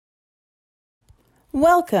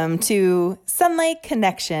Welcome to Sunlight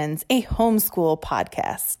Connections, a homeschool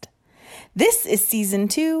podcast. This is Season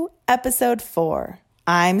 2, Episode 4.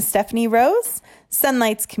 I'm Stephanie Rose,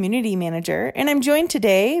 Sunlight's Community Manager, and I'm joined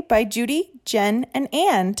today by Judy, Jen, and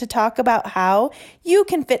Ann to talk about how you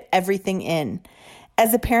can fit everything in.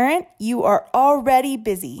 As a parent, you are already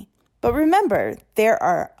busy, but remember, there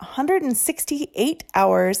are 168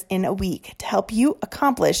 hours in a week to help you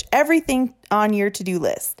accomplish everything on your to-do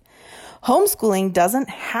list. Homeschooling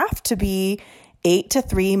doesn't have to be 8 to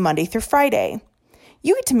 3 Monday through Friday.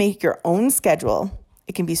 You get to make your own schedule.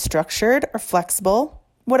 It can be structured or flexible,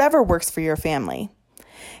 whatever works for your family.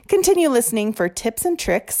 Continue listening for tips and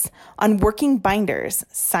tricks on working binders,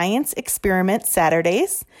 science experiment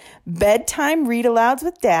Saturdays, bedtime read-alouds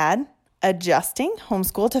with dad, adjusting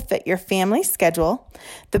homeschool to fit your family schedule,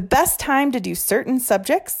 the best time to do certain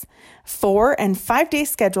subjects, 4 and 5 day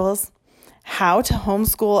schedules, how to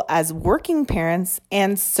homeschool as working parents,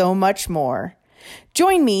 and so much more.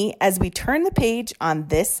 Join me as we turn the page on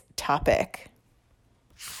this topic.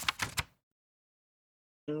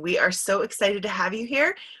 We are so excited to have you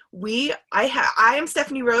here. I am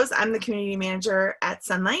Stephanie Rose. I'm the community manager at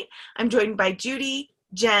Sunlight. I'm joined by Judy,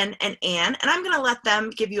 Jen, and Ann, and I'm going to let them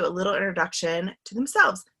give you a little introduction to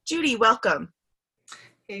themselves. Judy, welcome.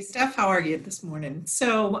 Hey, Steph, how are you this morning?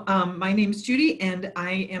 So my name is Judy, and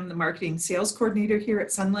I am the marketing sales coordinator here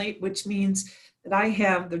at Sunlight, which means that I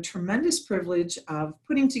have the tremendous privilege of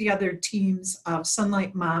putting together teams of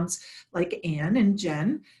Sunlight moms like Ann and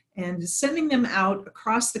Jen and sending them out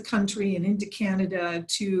across the country and into Canada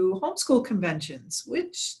to homeschool conventions,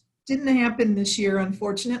 which didn't happen this year,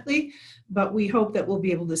 unfortunately, but we hope that we'll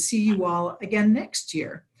be able to see you all again next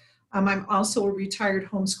year. I'm also a retired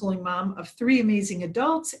homeschooling mom of 3 amazing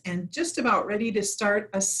adults and just about ready to start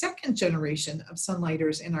a second generation of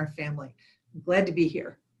Sunlighters in our family. I'm glad to be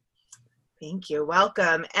here. Thank you.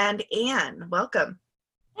 Welcome. And Ann, welcome.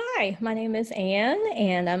 Hi, my name is Ann,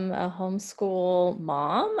 and I'm a homeschool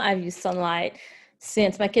mom. I've used Sunlight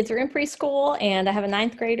since my kids were in preschool, and I have a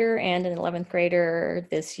 9th grader and an 11th grader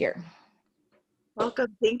this year.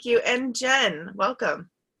 Welcome. Thank you. And Jen, welcome.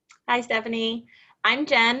 Hi, Stephanie. I'm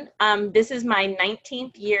Jen. This is my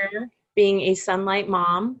 19th year being a Sunlight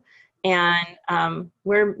mom, and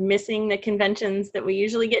we're missing the conventions that we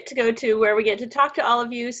usually get to go to where we get to talk to all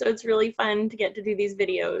of you, so it's really fun to get to do these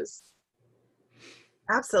videos.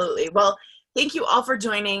 Absolutely. Well, thank you all for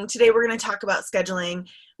joining. Today we're going to talk about scheduling.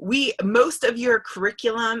 Most of your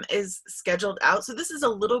curriculum is scheduled out, so this is a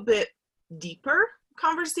little bit deeper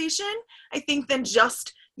conversation, I think, than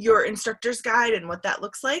just your instructor's guide and what that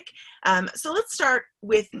looks like. So let's start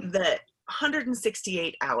with the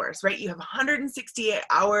 168 hours, right? You have 168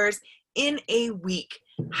 hours in a week.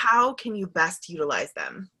 How can you best utilize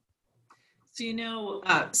them? So,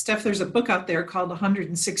 Steph, there's a book out there called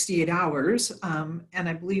 168 Hours, and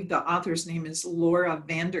I believe the author's name is Laura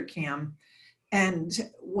Vanderkam. And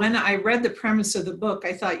when I read the premise of the book,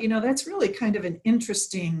 I thought, that's really kind of an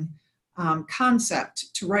interesting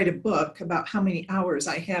concept to write a book about how many hours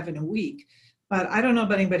I have in a week. But I don't know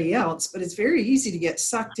about anybody else, but it's very easy to get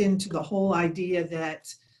sucked into the whole idea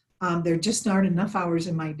that there just aren't enough hours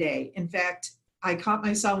in my day. In fact, I caught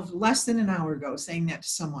myself less than an hour ago saying that to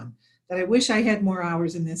someone, that I wish I had more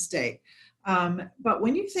hours in this day. But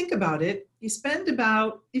when you think about it, you spend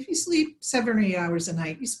about, if you sleep 7 or 8 hours a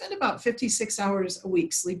night, you spend about 56 hours a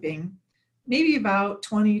week sleeping, maybe about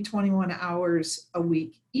 20, 21 hours a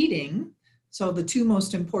week eating. So the 2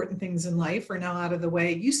 most important things in life are now out of the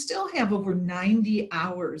way. You still have over 90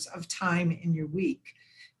 hours of time in your week.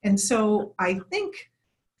 And so I think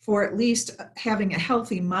for at least having a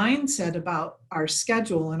healthy mindset about our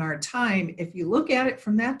schedule and our time, if you look at it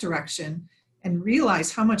from that direction and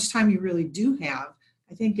realize how much time you really do have,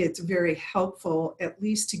 I think it's very helpful, at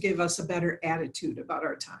least to give us a better attitude about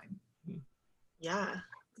our time. Yeah.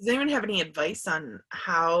 Does anyone have any advice on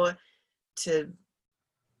how to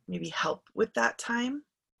maybe help with that time?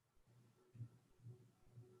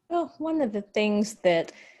 Well, one of the things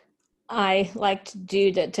that I like to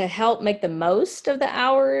do to help make the most of the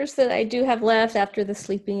hours that I do have left after the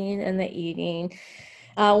sleeping and the eating,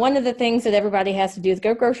 one of the things that everybody has to do is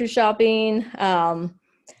go grocery shopping.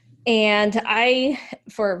 And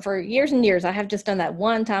for years and years, I have just done that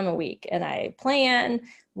one time a week, and I plan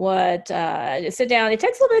sit down. It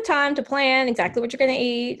takes a little bit of time to plan exactly what you're going to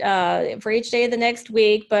eat for each day of the next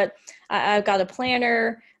week, but I've got a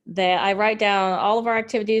planner that I write down all of our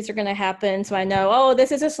activities are going to happen. So I know,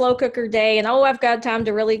 this is a slow cooker day, and I've got time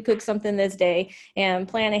to really cook something this day, and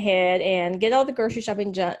plan ahead and get all the grocery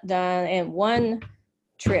shopping done in one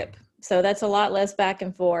trip. So that's a lot less back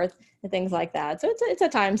and forth and things like that. So it's a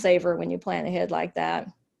time saver when you plan ahead like that.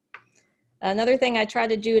 Another thing I try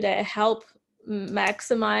to do to help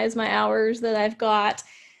maximize my hours that I've got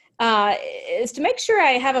is to make sure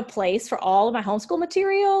I have a place for all of my homeschool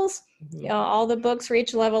materials, all the books for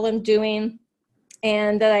each level I'm doing,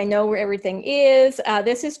 and that I know where everything is.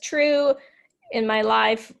 This is true in my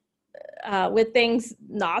life with things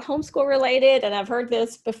not homeschool related. And I've heard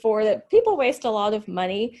this before, that people waste a lot of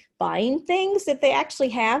money buying things that they actually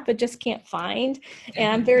have but just can't find.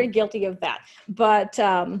 And I'm very guilty of that. But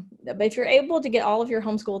if you're able to get all of your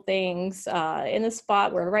homeschool things in a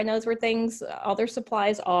spot where everybody knows where things, all their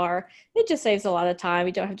supplies are, it just saves a lot of time.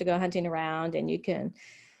 You don't have to go hunting around, and you can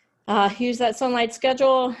use that Sonlight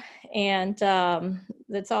schedule, and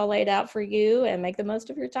it's all laid out for you, and make the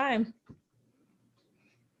most of your time.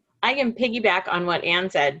 I can piggyback on what Anne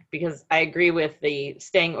said, because I agree with the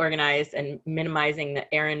staying organized and minimizing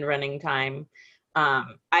the errand running time.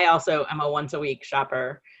 I also am a once a week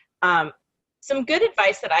shopper. Some good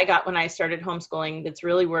advice that I got when I started homeschooling that's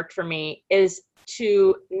really worked for me is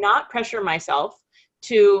to not pressure myself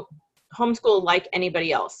to homeschool like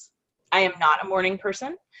anybody else. I am not a morning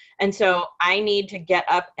person. And so I need to get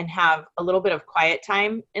up and have a little bit of quiet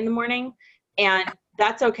time in the morning, and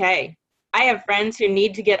that's okay. I have friends who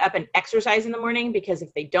need to get up and exercise in the morning, because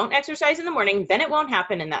if they don't exercise in the morning, then it won't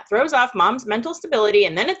happen. And that throws off mom's mental stability,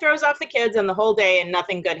 and then it throws off the kids and the whole day, and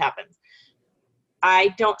nothing good happens.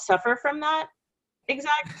 I don't suffer from that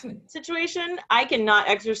exact situation. I cannot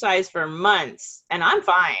exercise for months and I'm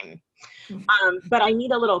fine. But I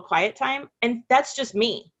need a little quiet time, and that's just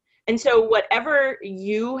me. And so whatever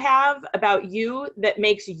you have about you that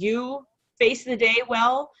makes you face the day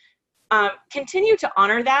well, continue to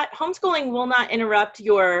honor that. Homeschooling will not interrupt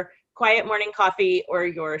your quiet morning coffee or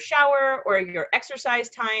your shower or your exercise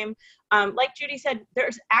time. Like Judy said,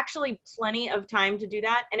 there's actually plenty of time to do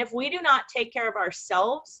that. And if we do not take care of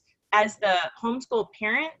ourselves as the homeschool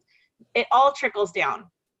parent, it all trickles down.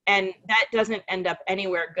 And that doesn't end up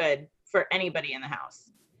anywhere good for anybody in the house.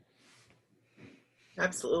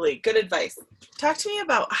 Absolutely. Good advice. Talk to me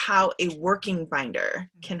about how a working binder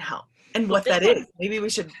can help and what that is. Maybe we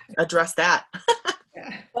should address that.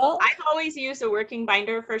 Well, I've always used a working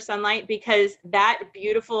binder for Sonlight, because that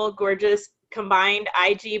beautiful, gorgeous combined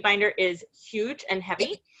IG binder is huge and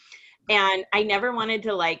heavy. And I never wanted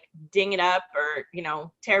to like ding it up or,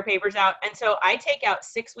 tear papers out. And so I take out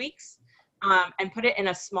 6 weeks and put it in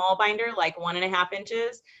a small binder, like 1.5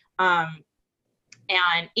 inches.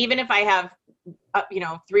 And even if I have,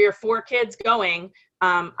 3 or 4 kids going,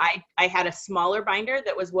 I had a smaller binder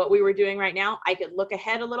that was what we were doing right now. I could look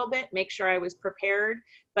ahead a little bit, make sure I was prepared.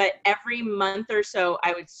 But every month or so,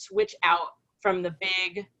 I would switch out from the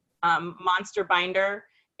big monster binder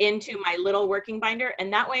into my little working binder.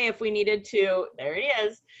 And that way, if we needed to, there it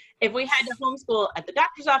is. If we had to homeschool at the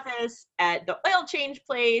doctor's office, at the oil change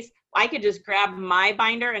place, I could just grab my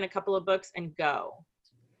binder and a couple of books and go.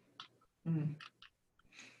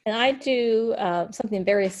 And I do something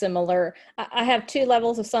very similar. I have 2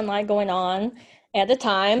 levels of Sonlight going on at a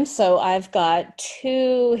time. So I've got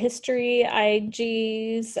 2 history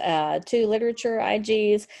IGs, 2 literature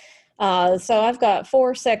IGs. So I've got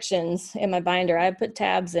 4 sections in my binder. I put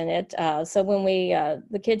tabs in it. So when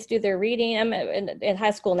the kids do their reading, I'm in high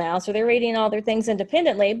school now, so they're reading all their things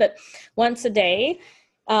independently, but once a day,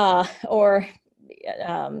 or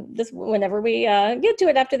just whenever we get to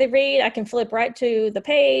it after they read, I can flip right to the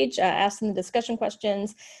page, ask them the discussion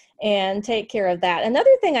questions, and take care of that.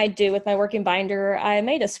 Another thing I do with my working binder, I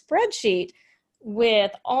made a spreadsheet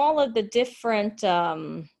with all of the different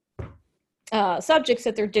subjects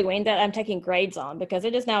that they're doing that I'm taking grades on, because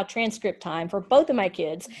it is now transcript time for both of my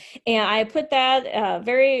kids. And I put that at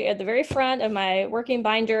the very front of my working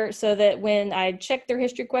binder, so that when I check their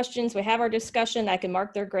history questions, we have our discussion, I can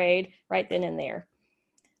mark their grade right then and there.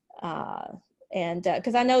 And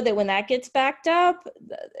because I know that when that gets backed up,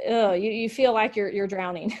 you feel like you're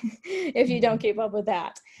drowning if you don't keep up with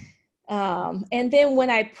that. And then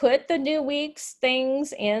when I put the new week's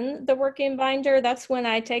things in the working binder, that's when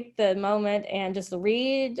I take the moment and just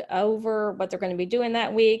read over what they're going to be doing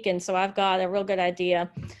that week. And so I've got a real good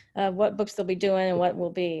idea of what books they'll be doing and what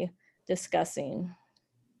we'll be discussing.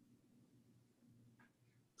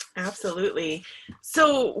 Absolutely.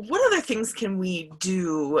 So what other things can we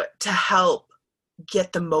do to help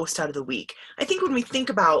get the most out of the week? I think when we think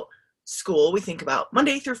about school, we think about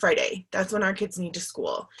Monday through Friday. That's when our kids need to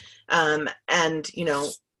school. And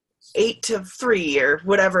 8 to 3 or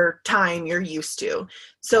whatever time you're used to.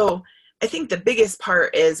 So I think the biggest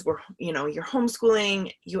part is you're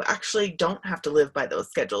homeschooling, you actually don't have to live by those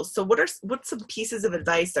schedules. So what's some pieces of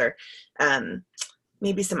advice or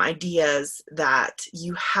maybe some ideas that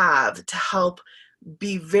you have to help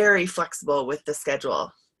be very flexible with the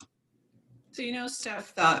schedule? So,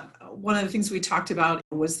 Steph, one of the things we talked about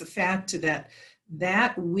was the fact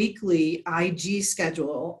that weekly IG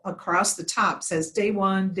schedule across the top says day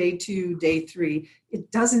 1, day 2, day 3.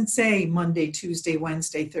 It doesn't say Monday, Tuesday,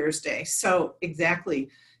 Wednesday, Thursday. So exactly.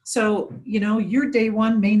 So, your day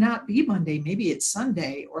 1 may not be Monday. Maybe it's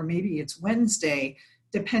Sunday or maybe it's Wednesday,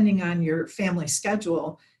 depending on your family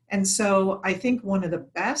schedule. And so I think one of the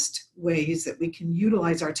best ways that we can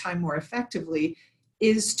utilize our time more effectively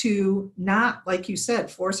is to not, like you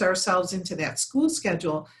said, force ourselves into that school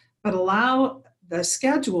schedule, but allow the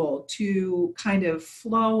schedule to kind of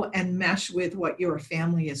flow and mesh with what your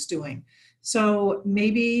family is doing. So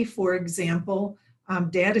maybe, for example,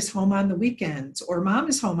 dad is home on the weekends or mom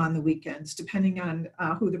is home on the weekends, depending on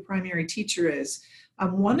who the primary teacher is.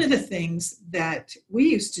 One of the things that we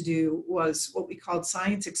used to do was what we called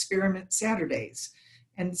Science Experiment Saturdays.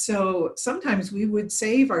 And so sometimes we would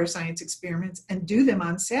save our science experiments and do them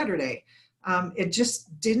on Saturday. It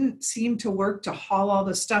just didn't seem to work to haul all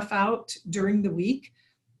the stuff out during the week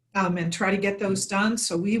and try to get those done.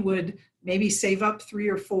 So we would maybe save up 3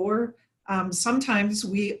 or 4. Sometimes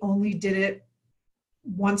we only did it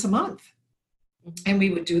once a month. And we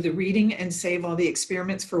would do the reading and save all the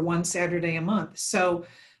experiments for one Saturday a month. So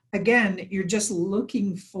again, you're just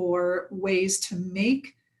looking for ways to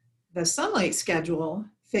make the Sonlight schedule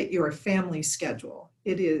fit your family schedule.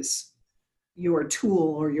 It is your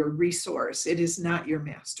tool or your resource. It is not your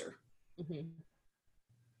master. Mm-hmm.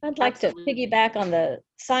 I'd like to piggyback on the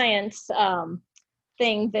science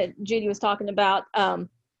thing that Judy was talking about.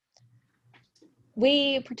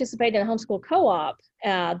 We participate in a homeschool co-op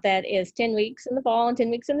that is 10 weeks in the fall and 10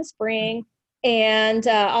 weeks in the spring. And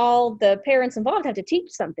all the parents involved have to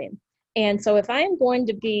teach something. And so if I am going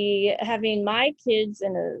to be having my kids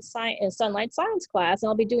in a Sonlight science class, and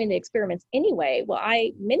I'll be doing the experiments anyway, well,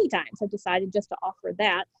 I many times have decided just to offer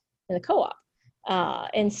that in the co-op.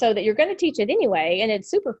 And so that you're going to teach it anyway, and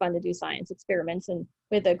it's super fun to do science experiments and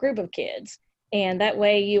with a group of kids. And that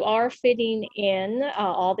way you are fitting in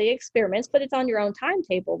all the experiments, but it's on your own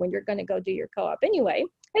timetable when you're going to go do your co-op anyway,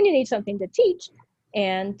 and you need something to teach.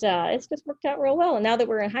 And it's just worked out real well. And now that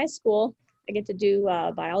we're in high school, I get to do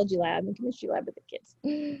biology lab and chemistry lab with the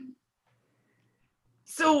kids.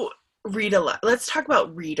 So read aloud. Let's talk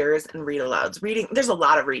about readers and read alouds. Reading, there's a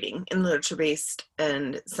lot of reading in literature-based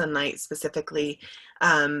and Sonlight specifically.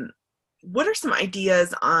 What are some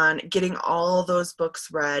ideas on getting all those books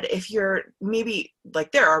read? If you're maybe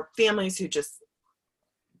like, there are families who just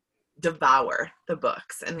devour the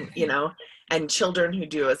books and, and children who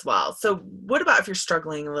do as well. So what about if you're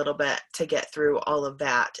struggling a little bit to get through all of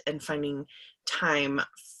that and finding time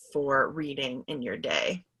for reading in your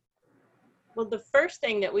day? Well, the first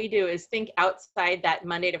thing that we do is think outside that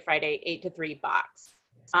Monday to Friday 8 to 3 box.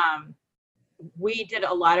 We did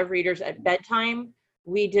a lot of readers at bedtime.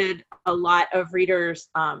 We did a lot of readers.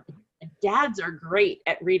 Dads are great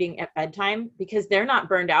at reading at bedtime because they're not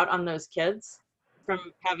burned out on those kids from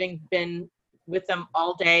having been with them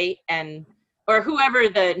all day, or whoever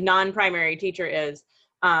the non-primary teacher is.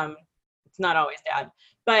 It's not always dad,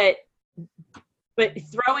 but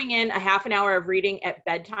throwing in a half an hour of reading at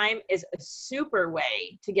bedtime is a super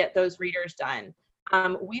way to get those readers done.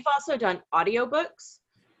 We've also done audiobooks.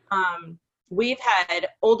 We've had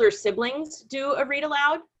older siblings do a read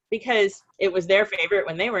aloud because it was their favorite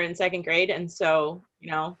when they were in 2nd grade. And so,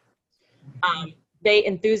 they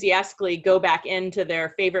enthusiastically go back into their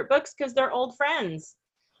favorite books because they're old friends.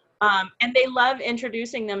 And they love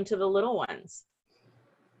introducing them to the little ones.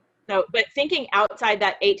 So, but thinking outside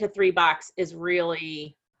that 8 to 3 box is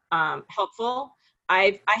really helpful.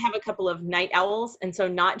 I have a couple of night owls, and so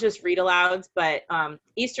not just read alouds, but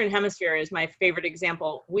Eastern Hemisphere is my favorite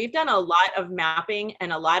example. We've done a lot of mapping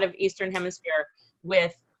and a lot of Eastern Hemisphere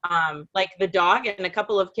with like the dog and a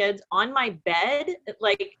couple of kids on my bed at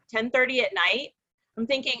like 10:30 at night. I'm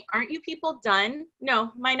thinking, aren't you people done?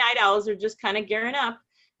 No, my night owls are just kind of gearing up,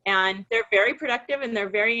 and they're very productive and they're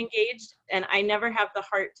very engaged, and I never have the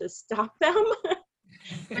heart to stop them.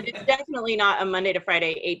 But it's definitely not a Monday to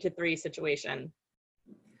Friday 8 to 3 situation.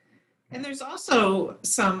 And there's also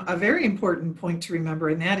a very important point to remember,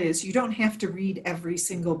 and that is you don't have to read every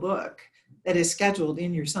single book that is scheduled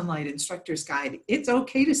in your Sonlight Instructor's Guide. It's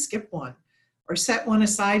okay to skip one or set one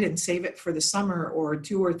aside and save it for the summer, or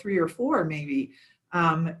 2 or 3 or 4 maybe.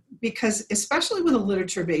 Because especially with a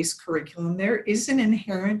literature-based curriculum, there is an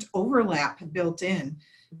inherent overlap built in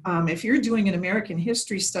If you're doing an American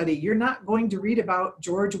history study, you're not going to read about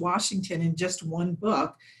George Washington in just one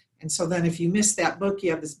book. And so then if you miss that book,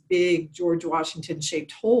 you have this big George Washington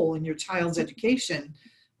shaped hole in your child's education.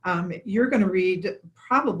 You're going to read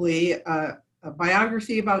probably a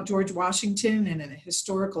biography about George Washington and a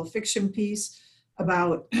historical fiction piece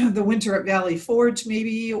about the winter at Valley Forge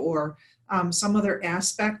maybe, or some other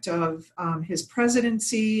aspect of his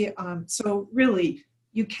presidency. So really,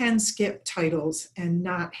 you can skip titles and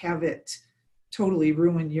not have it totally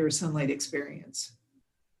ruin your Sunlight experience.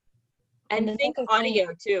 And think audio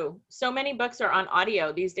too. So many books are on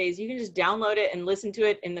audio these days. You can just download it and listen to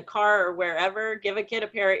it in the car or wherever. Give a kid a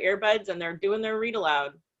pair of earbuds and they're doing their read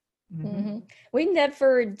aloud. Mm-hmm. We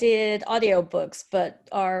never did audiobooks, but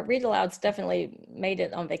our read alouds definitely made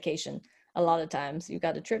it on vacation. A lot of times you've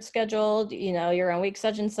got a trip scheduled, you're on week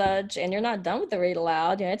such and such, and you're not done with the read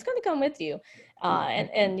aloud. It's going to come with you.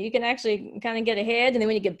 And you can actually kind of get ahead. And then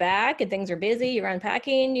when you get back and things are busy, you're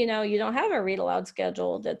unpacking, you don't have a read aloud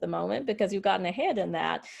scheduled at the moment because you've gotten ahead in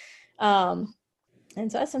that. And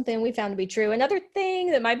so that's something we found to be true. Another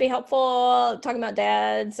thing that might be helpful, talking about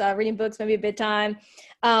dads, reading books, maybe at bedtime.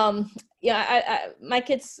 My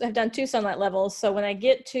kids have done 2 Sunlight levels. So when I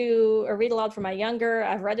get to a read aloud for my younger,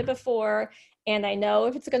 I've read it before and I know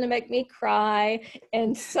if it's going to make me cry.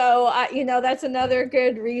 And so, that's another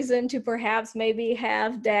good reason to perhaps maybe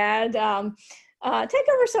have dad take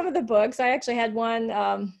over some of the books. I actually had one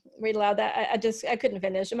read aloud that I couldn't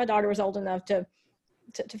finish. And my daughter was old enough to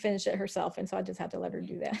finish it herself. And so I just had to let her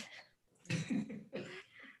do that.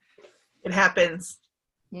 It happens.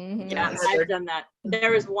 Mm-hmm. Yeah, I've done that.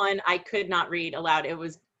 There was one I could not read aloud. It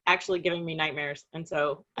was actually giving me nightmares. And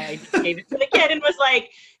so I gave it to the kid and was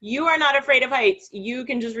like, you are not afraid of heights. You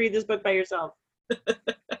can just read this book by yourself.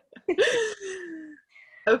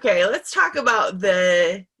 Okay, let's talk about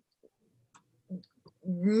the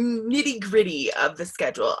nitty-gritty of the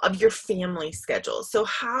schedule, of your family schedule. So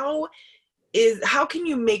how can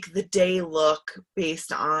you make the day look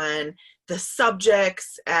based on the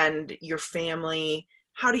subjects and your family?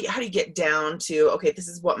 How do you get down to, okay, this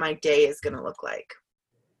is what my day is going to look like?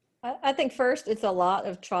 I think first, it's a lot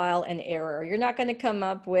of trial and error. You're not going to come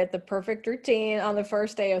up with the perfect routine on the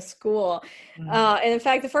first day of school. And in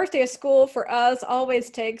fact, the first day of school for us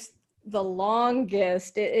always takes the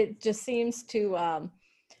longest. It just seems to I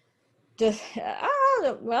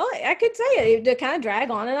could say it to kind of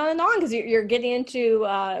drag on and on and on because you're getting into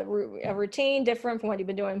a routine different from what you've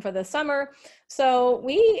been doing for the summer. So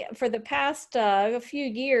for the past few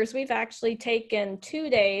years, we've actually taken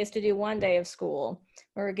 2 days to do 1 day of school.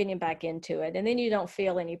 We're getting back into it. And then you don't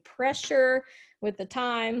feel any pressure with the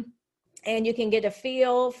time. And you can get a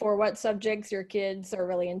feel for what subjects your kids are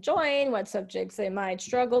really enjoying, what subjects they might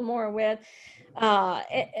struggle more with.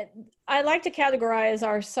 I like to categorize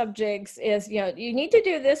our subjects as, you need to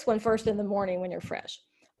do this one first in the morning when you're fresh.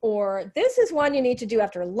 Or this is one you need to do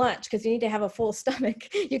after lunch because you need to have a full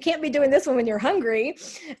stomach. You can't be doing this one when you're hungry.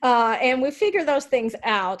 And we figure those things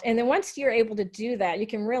out. And then once you're able to do that, you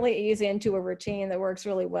can really ease into a routine that works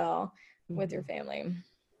really well with your family.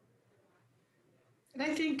 And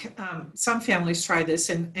I think some families try this,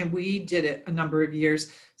 and we did it a number of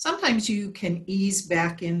years. Sometimes you can ease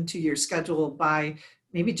back into your schedule by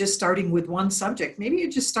maybe just starting with one subject. Maybe you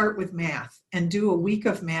just start with math and do a week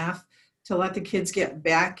of math to let the kids get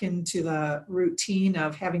back into the routine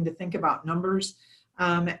of having to think about numbers.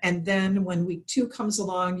 And then when week 2 comes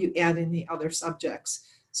along, you add in the other subjects.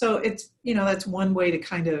 So it's, that's one way to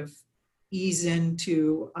kind of ease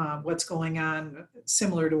into what's going on,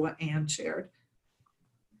 similar to what Anne shared.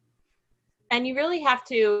 And you really have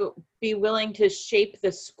to be willing to shape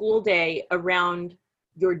the school day around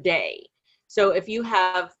your day. So if you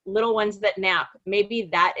have little ones that nap, maybe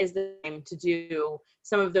that is the time to do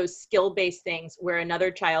some of those skill-based things where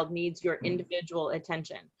another child needs your individual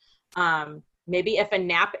attention. Maybe if a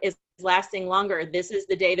nap is lasting longer, this is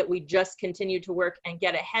the day that we just continue to work and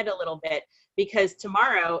get ahead a little bit, because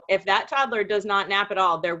tomorrow, if that toddler does not nap at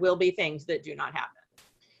all, there will be things that do not happen.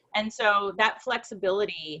 And so that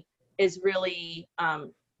flexibility is really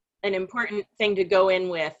an important thing to go in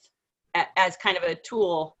with as kind of a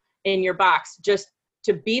tool in your box, just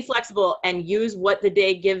to be flexible and use what the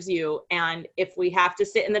day gives you. And if we have to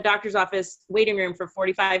sit in the doctor's office waiting room for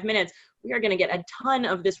 45 minutes, we are going to get a ton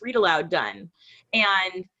of this read aloud done.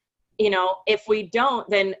 And, if we don't,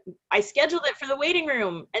 then I scheduled it for the waiting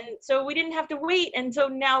room. And so we didn't have to wait. And so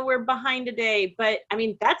now we're behind a day. But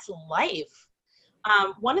that's life.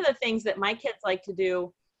 One of the things that my kids like to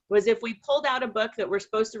do was if we pulled out a book that we're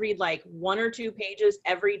supposed to read like 1 or 2 pages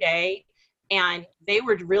every day, and they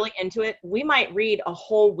were really into it, we might read a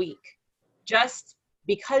whole week just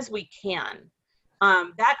because we can.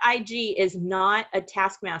 That IG is not a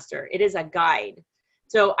taskmaster. It is a guide.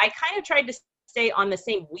 So I kind of tried to stay on the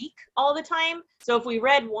same week all the time. So if we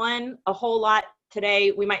read one a whole lot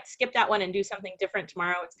today, we might skip that one and do something different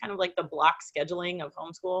tomorrow. It's kind of like the block scheduling of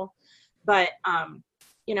homeschool. But,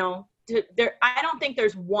 you know, I don't think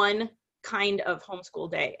there's one kind of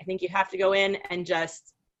homeschool day. I think you have to go in and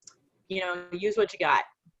just, you know, use what you got.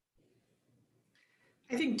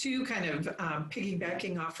 I think too, kind of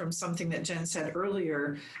piggybacking off from something that Jen said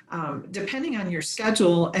earlier, depending on your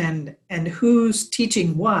schedule and who's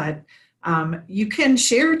teaching what, you can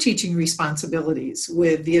share teaching responsibilities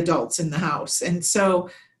with the adults in the house. And so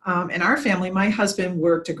in our family, my husband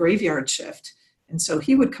worked a graveyard shift. And so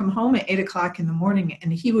he would come home at 8 o'clock in the morning,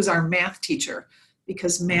 and he was our math teacher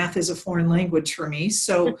because math is a foreign language for me.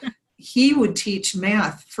 So he would teach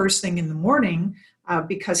math first thing in the morning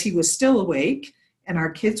because he was still awake and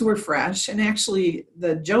our kids were fresh. And actually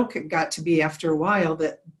the joke got to be after a while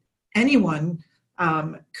that anyone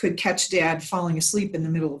could catch Dad falling asleep in the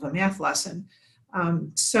middle of a math lesson.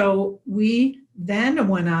 So we then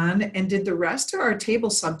went on and did the rest of our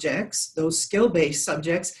table subjects, those skill-based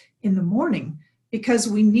subjects, in the morning because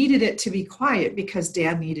we needed it to be quiet because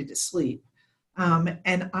Dad needed to sleep.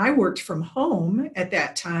 And I worked from home at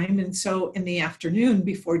that time. And so in the afternoon,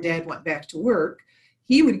 before Dad went back to work,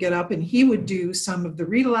 he would get up and he would do some of the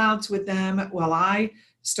read alouds with them while I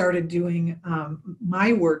started doing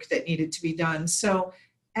my work that needed to be done. So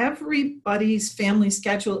everybody's family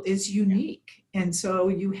schedule is unique. And so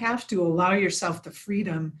you have to allow yourself the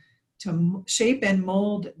freedom to shape and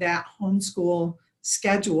mold that homeschool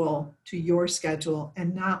schedule to your schedule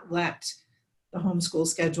and not let the homeschool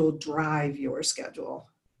schedule drive your schedule.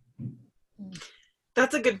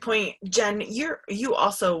 That's a good point. Jen, you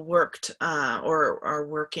also worked or are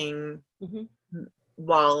working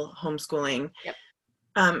while homeschooling. Yep.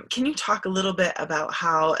 Can you talk a little bit about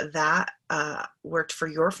how that worked for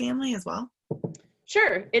your family as well?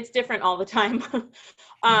 Sure. It's different all the time.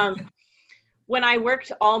 When I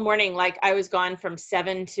worked all morning, like I was gone from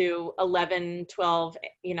 7 to 11, 12,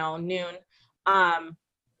 noon. I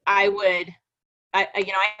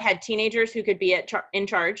had teenagers who could be in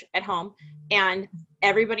charge at home, and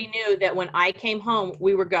everybody knew that when I came home,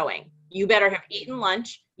 we were going. You better have eaten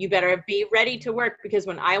lunch. You better be ready to work because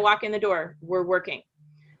when I walk in the door, we're working.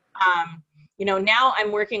 Now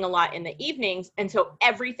I'm working a lot in the evenings, and so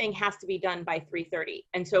everything has to be done by 3:30.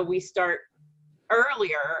 And so we start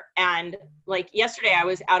earlier, and like yesterday I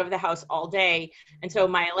was out of the house all day, and so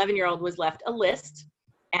my 11-year-old was left a list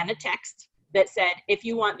and a text that said, if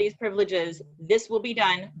you want these privileges, this will be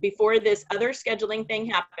done before this other scheduling thing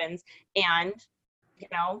happens. And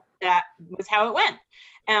that was how it went.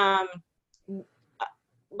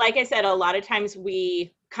 Like I said, a lot of times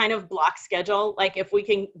we kind of block schedule. Like if we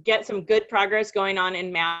can get some good progress going on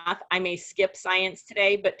in math, I may skip science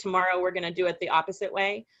today, but tomorrow we're going to do it the opposite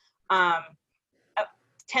way.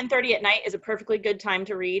 10:30 at night is a perfectly good time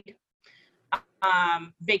to read.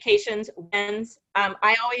 Vacations, weekends.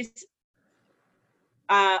 I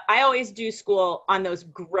always do school on those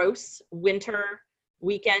gross winter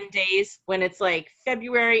weekend days when it's like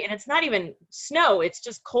February and it's not even snow, it's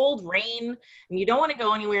just cold rain and you don't want to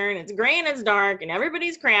go anywhere and it's gray and it's dark and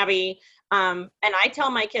everybody's crabby. And I tell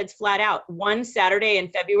my kids flat out, one Saturday in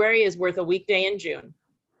February is worth a weekday in June.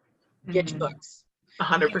 Get your books.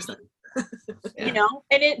 100%.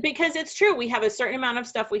 Because it's true. We have a certain amount of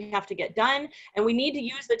stuff we have to get done and we need to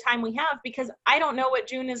use the time we have because I don't know what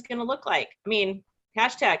June is going to look like. I mean,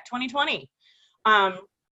 #2020.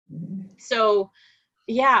 So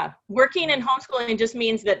yeah, working and homeschooling just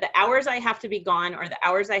means that the hours I have to be gone or the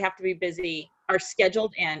hours I have to be busy are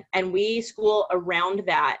scheduled in, and we school around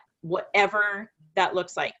that, whatever that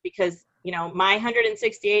looks like, because, my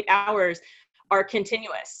 168 hours are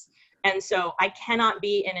continuous. And so I cannot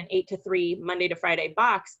be in an 8 to 3 Monday to Friday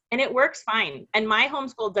box, and it works fine. And my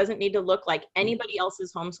homeschool doesn't need to look like anybody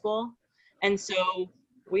else's homeschool. And so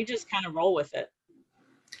we just kind of roll with it.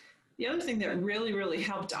 The other thing that really, really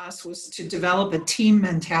helped us was to develop a team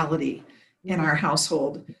mentality in our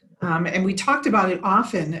household. And we talked about it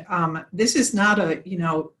often. This is not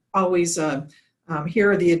always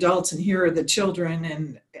here are the adults and here are the children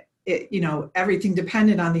and, everything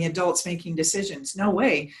dependent on the adults making decisions. No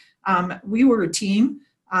way. We were a team.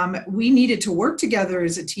 We needed to work together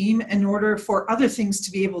as a team in order for other things to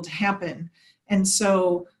be able to happen. And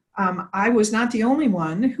so I was not the only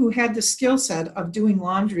one who had the skill set of doing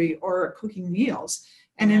laundry or cooking meals.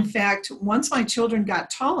 And in fact, once my children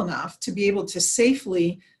got tall enough to be able to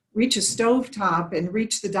safely reach a stovetop and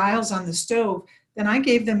reach the dials on the stove, then I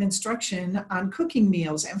gave them instruction on cooking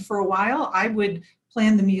meals. And for a while, I would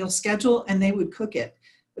plan the meal schedule and they would cook it.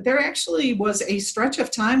 But there actually was a stretch of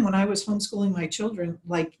time when I was homeschooling my children,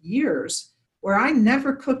 like years, where I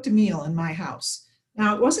never cooked a meal in my house.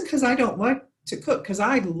 Now, it wasn't because I don't like to cook, because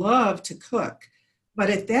I love to cook. But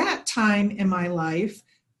at that time in my life,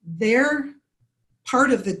 their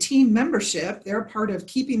part of the team membership, their part of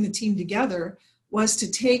keeping the team together was to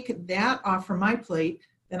take that off from my plate,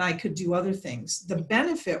 then I could do other things. The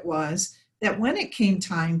benefit was that when it came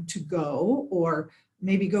time to go, or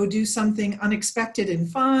maybe go do something unexpected and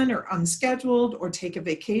fun or unscheduled, or take a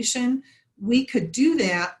vacation, we could do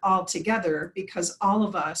that all together because all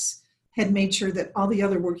of us had made sure that all the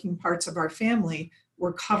other working parts of our family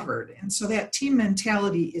were covered. And so that team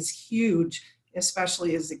mentality is huge,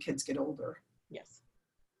 especially as the kids get older. Yes.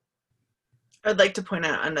 I'd like to point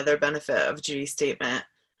out another benefit of Judy's statement.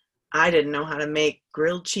 I didn't know how to make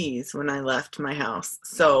grilled cheese when I left my house.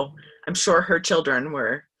 So I'm sure her children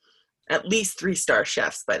were at least 3-star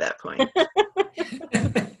chefs by that point,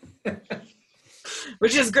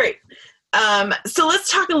 which is great. So let's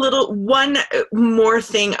talk one more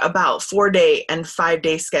thing about 4-day and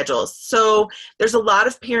 5-day schedules. So there's a lot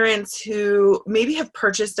of parents who maybe have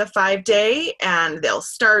purchased a 5-day and they'll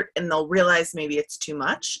start and they'll realize maybe it's too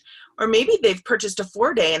much, or maybe they've purchased a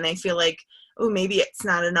 4-day and they feel like, oh, maybe it's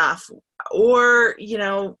not enough, or,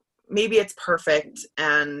 maybe it's perfect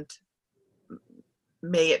and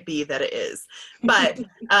may it be that it is. But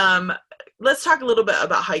let's talk a little bit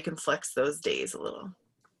about how you can flex those days a little.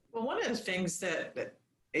 Well, one of the things that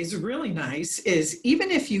is really nice is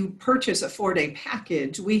even if you purchase a 4-day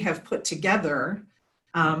package, we have put together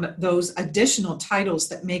those additional titles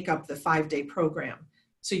that make up the 5-day program.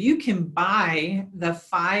 So you can buy the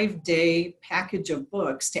 5-day package of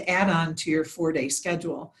books to add on to your 4-day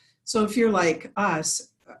schedule. So if you're like us,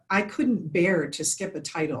 I couldn't bear to skip a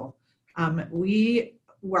title. We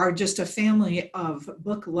are just a family of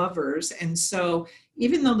book lovers. And so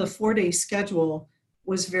even though the 4-day schedule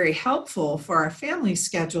was very helpful for our family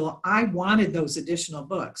schedule, I wanted those additional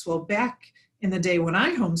books. Well, back in the day when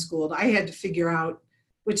I homeschooled, I had to figure out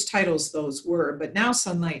which titles those were, but now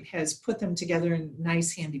Sunlight has put them together in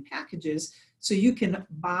nice handy packages, so you can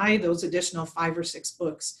buy those additional 5 or 6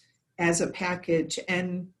 books as a package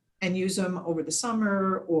and use them over the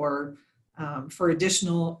summer, or for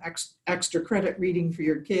additional extra credit reading for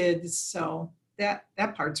your kids. So that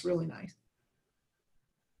part's really nice.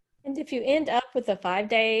 And if you end up with a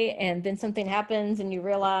 5-day and then something happens and you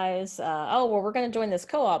realize, we're going to join this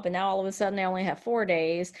co-op, and now all of a sudden I only have 4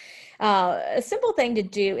 days. A simple thing to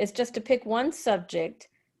do is just to pick one subject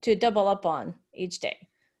to double up on each day.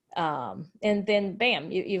 And then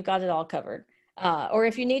bam, you've got it all covered. Or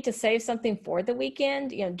if you need to save something for the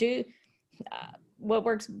weekend, do what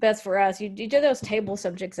works best for us. You do those table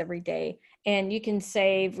subjects every day, and you can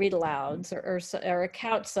save read alouds or a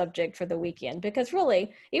couch subject for the weekend, because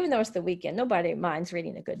really, even though it's the weekend, nobody minds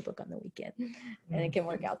reading a good book on the weekend, and it can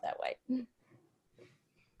work out that way.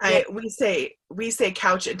 We say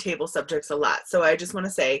couch and table subjects a lot. So I just want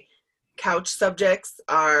to say couch subjects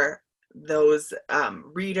are those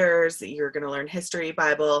readers that you're going to learn history,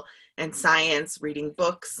 Bible, and science, reading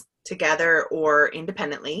books together or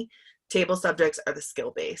independently. Table subjects are the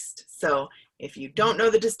skill-based. So if you don't know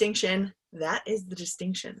the distinction, that is the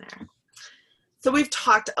distinction there. So we've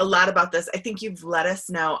talked a lot about this. I think you've let us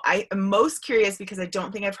know. I am most curious because I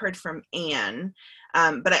don't think I've heard from Anne,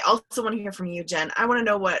 but I also want to hear from you, Jen. I want to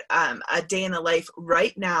know what a day in the life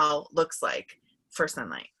right now looks like for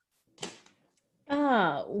Sunlight.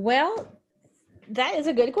 Well, that is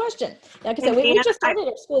a good question. Like I said, we just started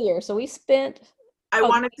our school year, so we spent... I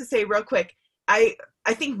wanted to say real quick,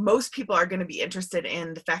 I think most people are going to be interested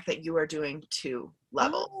in the fact that you are doing 2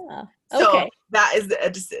 levels. Okay. So that is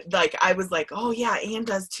just like, I was like, oh yeah, Anne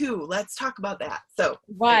does too. Let's talk about that. So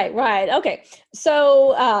right. Okay.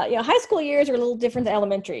 So high school years are a little different than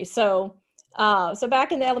elementary. So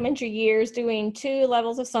back in the elementary years, doing 2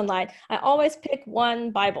 levels of Sunlight, I always pick one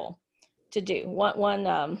Bible to do,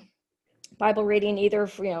 one Bible reading, either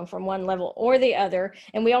from one level or the other,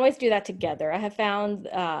 and we always do that together. I have found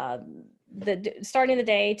starting the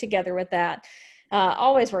day together with that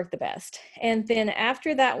always worked the best. And then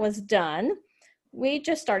after that was done, we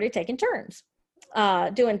just started taking turns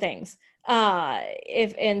doing things.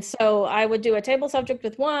 So I would do a table subject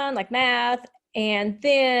with one, like math, and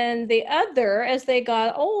then the other, as they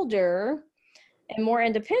got older and more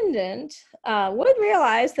independent, would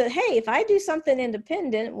realize that, hey, if I do something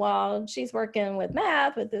independent while she's working with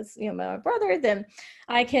math with this, my brother, then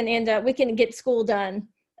we can get school done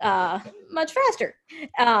much faster.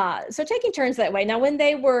 So taking turns that way. Now, when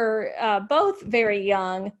they were both very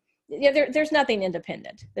young, there's nothing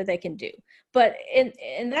independent that they can do. But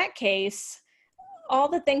in that case, all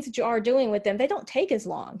the things that you are doing with them, they don't take as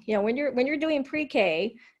long. When you're doing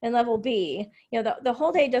pre-K and level B, the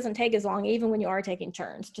whole day doesn't take as long, even when you are taking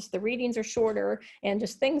turns. Just the readings are shorter, and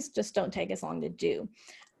just things just don't take as long to do.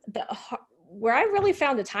 Where I really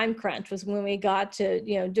found the time crunch was when we got to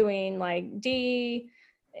doing like D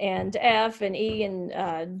and F and E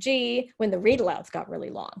and G, when the read alouds got really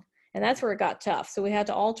long. And that's where it got tough. So we had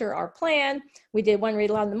to alter our plan. We did one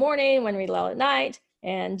read aloud in the morning, one read aloud at night,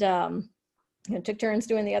 and took turns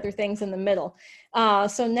doing the other things in the middle.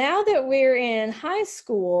 So now that we're in high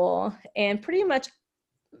school and pretty much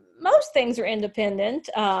most things are independent,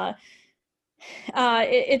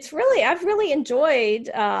 it's really, I've really enjoyed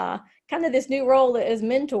kind of this new role as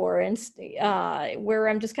mentor, and where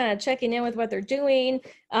I'm just kind of checking in with what they're doing,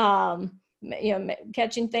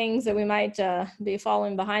 catching things that we might be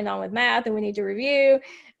falling behind on with math and we need to review.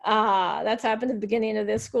 That's happened at the beginning of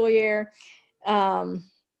this school year.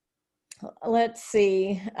 Let's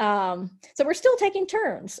see. So we're still taking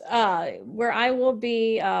turns where I will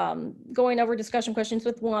be going over discussion questions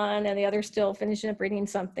with one and the other still finishing up reading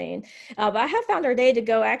something. But I have found our day to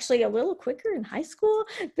go actually a little quicker in high school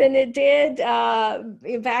than it did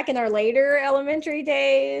back in our later elementary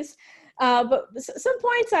days. But some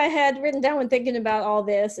points I had written down when thinking about all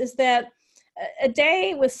this is that a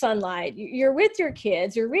day with sunlight, you're with your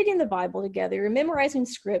kids, you're reading the Bible together, you're memorizing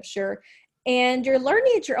scripture, and you're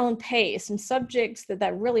learning at your own pace in subjects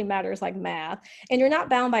that really matters, like math, and you're not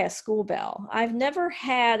bound by a school bell. I've never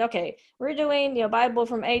had, okay, we're doing, Bible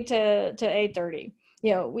from 8 to 8:30.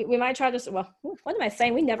 We might try to, well, what am I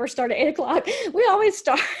saying? We never start at 8 o'clock. We always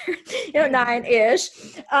start, 9-ish,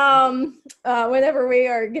 whenever we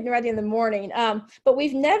are getting ready in the morning. But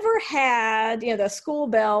we've never had, the school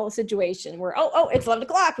bell situation where, it's 11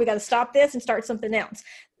 o'clock. We got to stop this and start something else.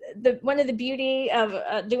 One of the beauty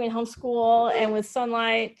of doing homeschool and with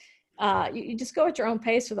sunlight, you just go at your own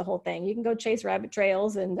pace for the whole thing. You can go chase rabbit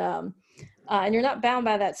trails, and you're not bound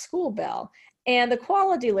by that school bell. And the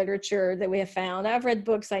quality literature that we have found, I've read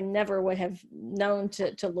books I never would have known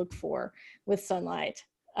to look for with sunlight.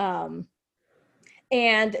 And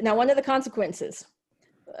now, one of the consequences,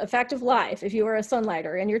 a fact of life, if you are a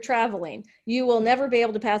sunlighter and you're traveling, you will never be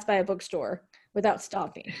able to pass by a bookstore without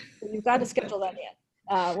stopping. So you've got to schedule that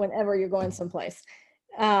in whenever you're going someplace.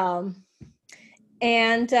 So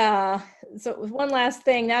one last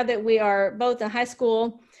thing, now that we are both in high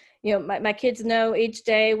school, my kids know each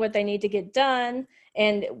day what they need to get done,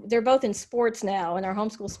 and they're both in sports now, and our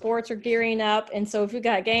homeschool sports are gearing up. And so if we've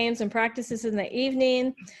got games and practices in the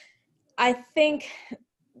evening, I think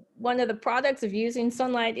one of the products of using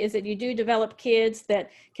sunlight is that you do develop kids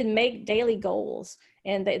that can make daily goals,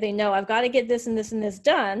 and they know, I've got to get this and this and this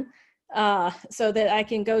done, so that I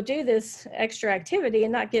can go do this extra activity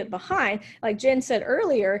and not get behind. Like Jen said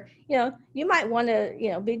earlier, you might want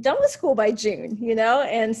to, be done with school by June,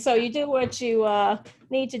 and so you do what you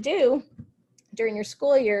need to do during your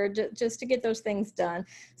school year just to get those things done.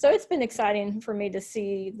 So it's been exciting for me to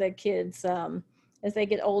see the kids as they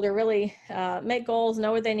get older really make goals,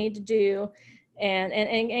 know what they need to do, and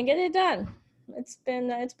get it done. It's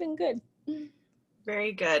been good.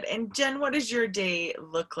 Very good. And Jen, what does your day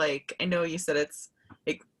look like? I know you said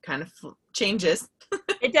it kind of changes.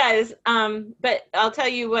 It does. But I'll tell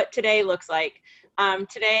you what today looks like.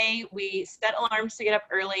 Today we set alarms to get up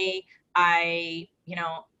early. I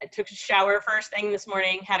took a shower first thing this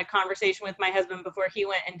morning, had a conversation with my husband before he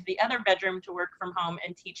went into the other bedroom to work from home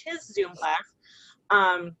and teach his Zoom class.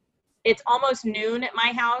 It's almost noon at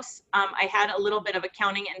my house. I had a little bit of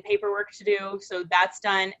accounting and paperwork to do, so that's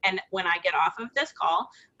done. And when I get off of this call,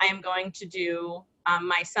 I am going to do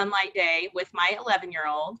my sunlight day with my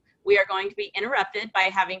 11-year-old. We are going to be interrupted by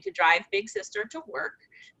having to drive big sister to work.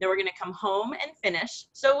 Then we're going to come home and finish.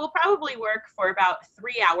 So we'll probably work for about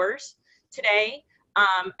 3 hours today.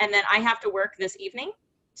 And then I have to work this evening.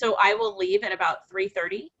 So I will leave at about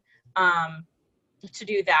 3:30 to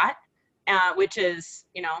do that, which is,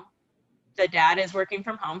 the dad is working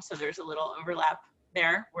from home, so there's a little overlap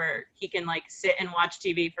there where he can sit and watch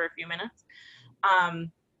TV for a few minutes. And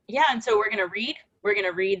so we're going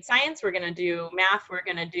to read science, we're going to do math, we're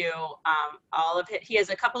going to do all of it. He has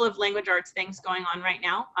a couple of language arts things going on right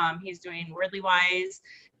now. He's doing Wordly Wise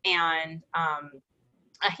and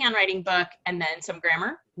a handwriting book, and then some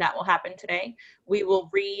grammar. That will happen today. We will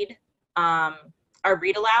read our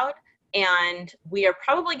read aloud, and we are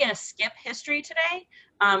probably going to skip history today.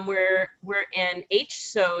 We're in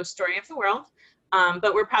H, so Story of the World,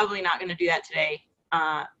 but we're probably not going to do that today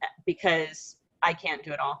because I can't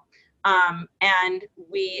do it all. And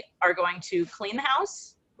we are going to clean the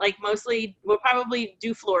house, Like mostly we'll probably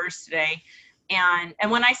do floors today. And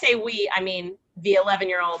when I say we, I mean the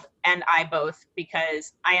 11-year-old and I both,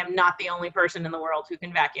 because I am not the only person in the world who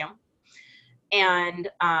can vacuum. And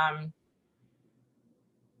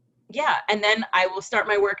yeah, and then I will start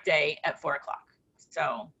my work day at 4:00.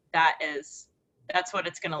 So that's what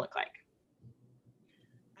it's going to look like.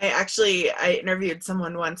 I interviewed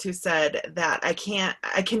someone once who said that I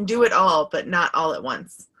can do it all, but not all at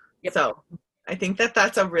once. Yep. So I think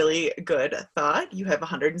that's a really good thought. You have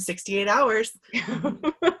 168 hours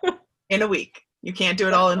in a week. You can't do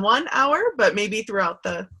it all in 1 hour, but maybe throughout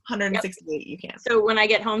the 168 you can. So when I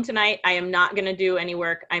get home tonight, I am not going to do any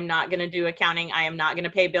work. I'm not going to do accounting. I am not going to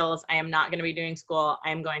pay bills. I am not going to be doing school. I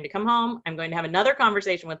am going to come home. I'm going to have another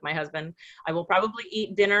conversation with my husband. I will probably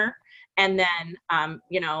eat dinner, and then,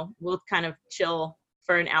 we'll kind of chill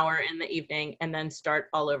for an hour in the evening and then start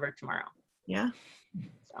all over tomorrow. Yeah.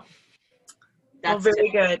 So that's very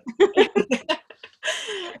good.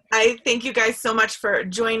 I thank you guys so much for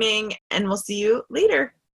joining, and we'll see you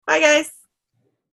later. Bye, guys.